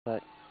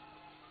Back.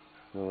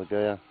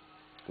 Willagoya,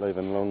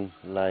 leaving Long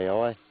Lay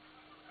Eye.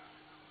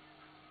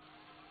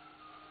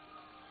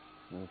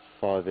 A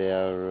 5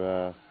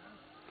 hour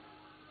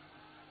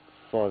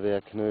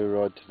canoe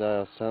ride today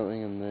or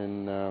something, and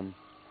then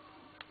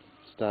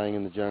staying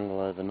in the jungle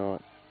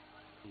overnight.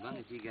 I wonder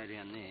if you go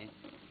down there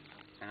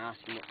and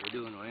ask them what they're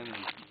doing, or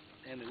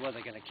what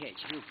they're going to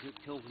catch. He'll keep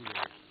talking to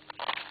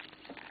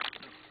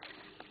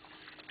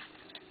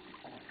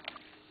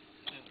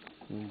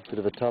them. Bit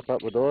of a top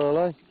up with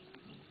oil, eh?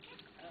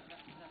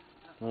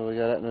 What have we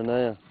got happening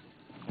now?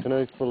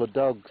 Canoe full of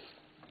dogs.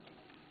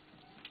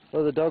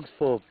 What are the dogs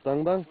for,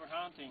 Bung Bung? We're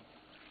hunting.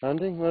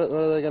 Hunting? What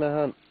are they going to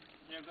hunt?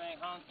 They're going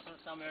to hunt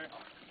somewhere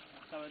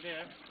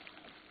there.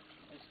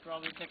 It's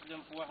probably take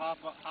them for half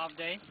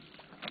day.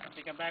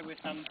 They come back with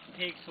some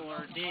pigs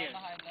or deer.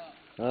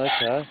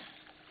 Okay.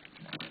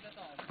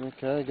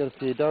 Okay, got a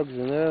few dogs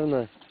in there, haven't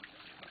they?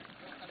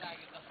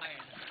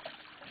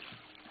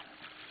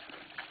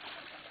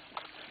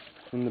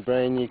 In the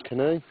brand new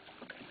canoe.